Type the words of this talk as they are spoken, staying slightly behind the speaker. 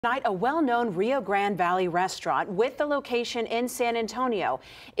Tonight, a well-known Rio Grande Valley restaurant with the location in San Antonio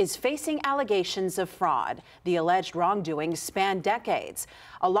is facing allegations of fraud. The alleged wrongdoings span decades.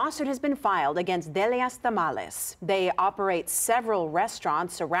 A lawsuit has been filed against Delia's Tamales. They operate several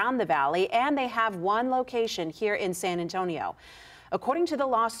restaurants around the valley, and they have one location here in San Antonio. According to the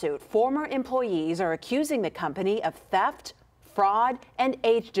lawsuit, former employees are accusing the company of theft, fraud, and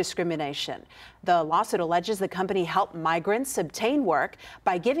age discrimination. The lawsuit alleges the company helped migrants obtain work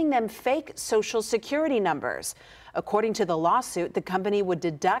by giving them fake Social Security numbers. According to the lawsuit, the company would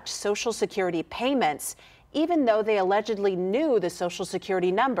deduct Social Security payments even though they allegedly knew the Social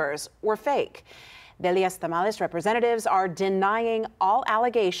Security numbers were fake. Delia's Tamales representatives are denying all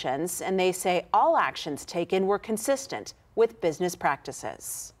allegations, and they say all actions taken were consistent with business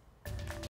practices.